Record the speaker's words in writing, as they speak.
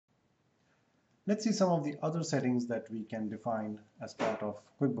Let's see some of the other settings that we can define as part of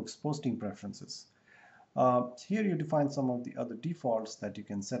QuickBooks posting preferences. Here you define some of the other defaults that you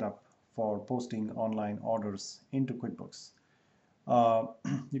can set up for posting online orders into QuickBooks. Uh,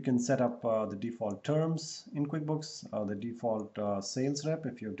 you can set up the default terms in QuickBooks, the default sales rep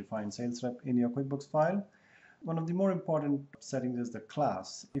if you've defined sales rep in your QuickBooks file. One of the more important settings is the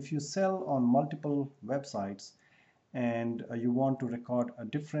class. If you sell on multiple websites and you want to record a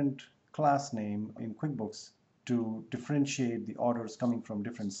different class name in QuickBooks to differentiate the orders coming from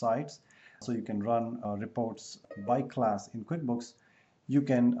different sites, so you can run reports by class in QuickBooks, you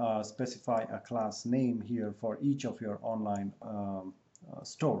can specify a class name here for each of your online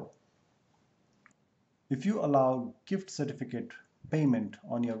store. If you allow gift certificate payment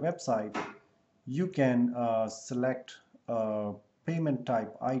on your website, you can select a payment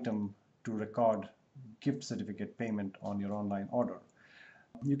type item to record gift certificate payment on your online order.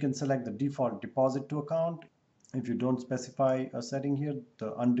 You can select the default deposit to account. If you don't specify a setting here,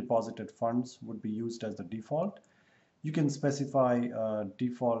 the undeposited funds would be used as the default. You can specify a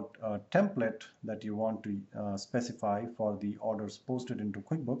default template that you want to specify for the orders posted into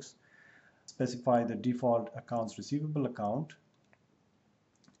QuickBooks. Specify the default accounts receivable account.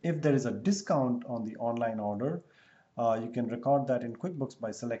 If there is a discount on the online order, you can record that in QuickBooks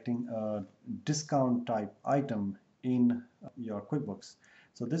by selecting a discount type item in your QuickBooks.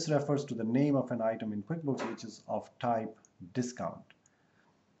 So this refers to the name of an item in QuickBooks which is of type discount.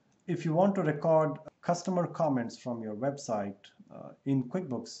 If you want to record customer comments from your website in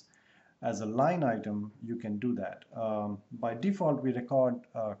QuickBooks as a line item, you can do that. By default, we record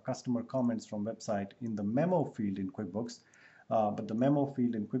customer comments from website in the memo field in QuickBooks, but the memo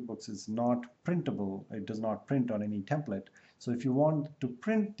field in QuickBooks is not printable. It does not print on any template. So if you want to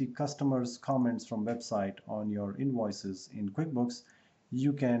print the customer's comments from website on your invoices in QuickBooks,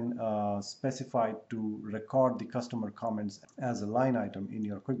 you can specify to record the customer comments as a line item in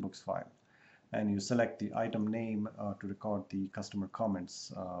your QuickBooks file. And you select the item name to record the customer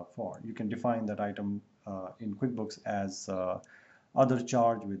comments for. You can define that item in QuickBooks as other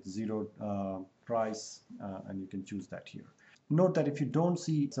charge with zero price, and you can choose that here. Note that if you don't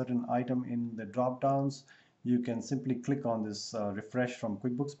see a certain item in the drop downs, you can simply click on this refresh from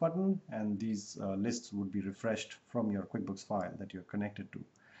QuickBooks button, and these lists would be refreshed from your QuickBooks file that you're connected to.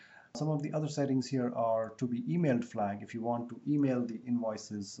 Some of the other settings here are to be emailed flag. If you want to email the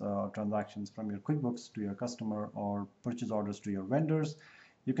invoices transactions from your QuickBooks to your customer or purchase orders to your vendors,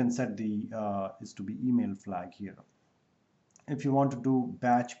 you can set the is to be emailed flag here. If you want to do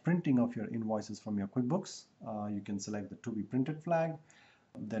batch printing of your invoices from your QuickBooks, you can select the to be printed flag.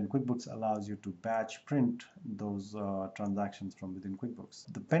 Then QuickBooks allows you to batch print those transactions from within QuickBooks.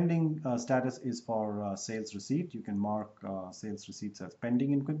 The pending status is for sales receipt. You can mark sales receipts as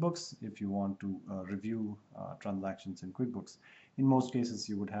pending in QuickBooks if you want to review transactions in QuickBooks. In most cases,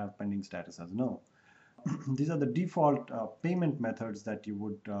 you would have pending status as no. These are the default payment methods that you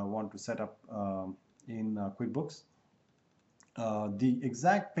would want to set up in QuickBooks. The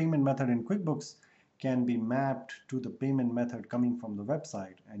exact payment method in QuickBooks can be mapped to the payment method coming from the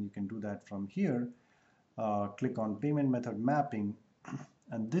website, and you can do that from here. Click on payment method mapping,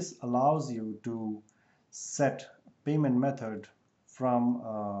 and this allows you to set payment method from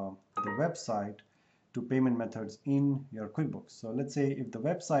the website to payment methods in your QuickBooks. So let's say if the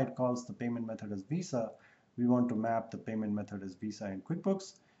website calls the payment method as Visa, we want to map the payment method as Visa in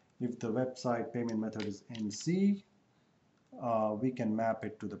QuickBooks. If the website payment method is NC, we can map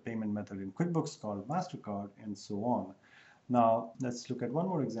it to the payment method in QuickBooks called MasterCard, and so on. Now let's look at one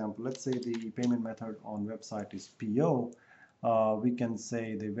more example. Let's say the payment method on website is PO. We can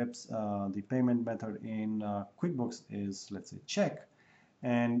say the payment method in QuickBooks is, let's say, check,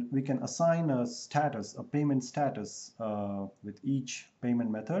 and we can assign a status, a payment status with each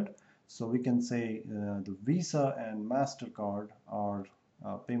payment method. So we can say the Visa and MasterCard are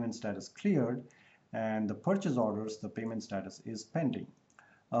payment status cleared, and the purchase orders, the payment status is pending.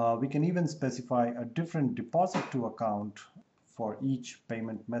 We can even specify a different deposit to account for each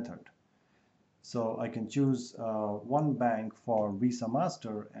payment method. So I can choose one bank for Visa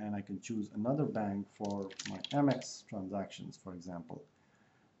Master, and I can choose another bank for my Amex transactions, for example.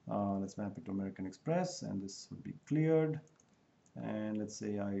 Let's map it to American Express, and this would be cleared. And let's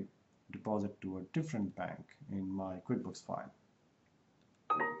say I deposit to a different bank in my QuickBooks file.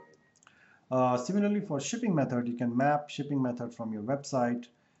 Similarly, for shipping method, you can map shipping method from your website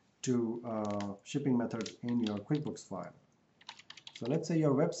to shipping method in your QuickBooks file. So let's say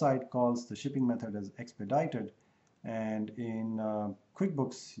your website calls the shipping method as expedited, and in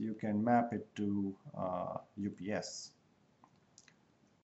QuickBooks you can map it to UPS.